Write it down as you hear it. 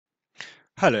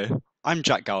Hello, I'm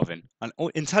Jack Galvin, an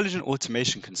intelligent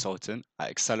automation consultant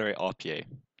at Accelerate RPA.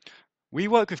 We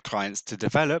work with clients to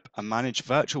develop and manage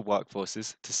virtual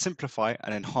workforces to simplify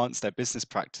and enhance their business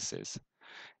practices.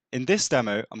 In this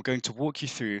demo, I'm going to walk you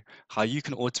through how you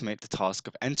can automate the task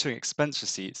of entering expense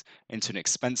receipts into an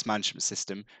expense management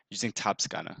system using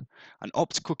Tabscanner, an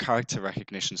optical character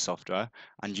recognition software,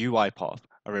 and UIPath,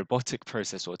 a robotic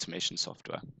process automation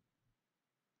software.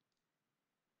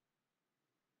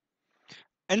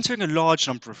 Entering a large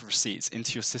number of receipts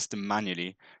into your system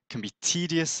manually can be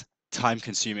tedious,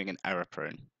 time-consuming, and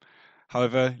error-prone.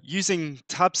 However, using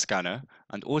Tabscanner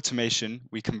and automation,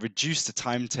 we can reduce the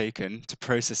time taken to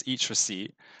process each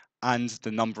receipt and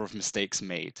the number of mistakes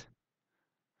made.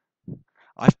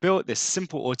 I've built this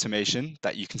simple automation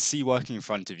that you can see working in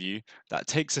front of you that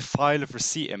takes a file of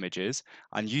receipt images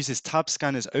and uses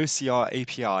Tabscanner's OCR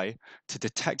API to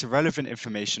detect relevant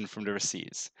information from the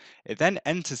receipts. It then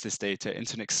enters this data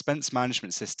into an expense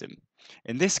management system.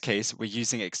 In this case, we're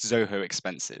using Zoho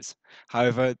Expenses.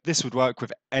 However, this would work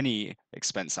with any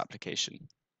expense application.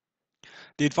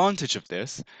 The advantage of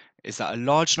this is that a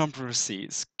large number of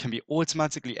receipts can be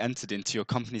automatically entered into your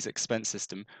company's expense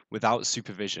system without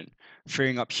supervision,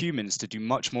 freeing up humans to do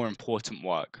much more important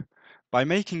work. By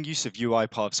making use of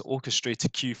UiPath's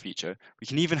Orchestrated queue feature, we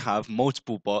can even have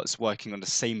multiple bots working on the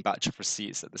same batch of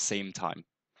receipts at the same time.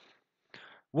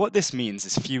 What this means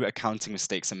is fewer accounting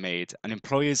mistakes are made and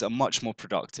employees are much more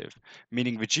productive,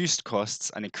 meaning reduced costs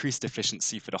and increased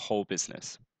efficiency for the whole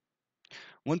business.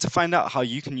 Want to find out how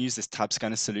you can use this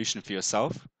Tabscanner solution for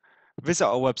yourself? Visit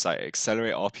our website at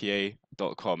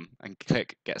acceleraterpa.com and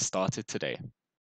click Get Started today.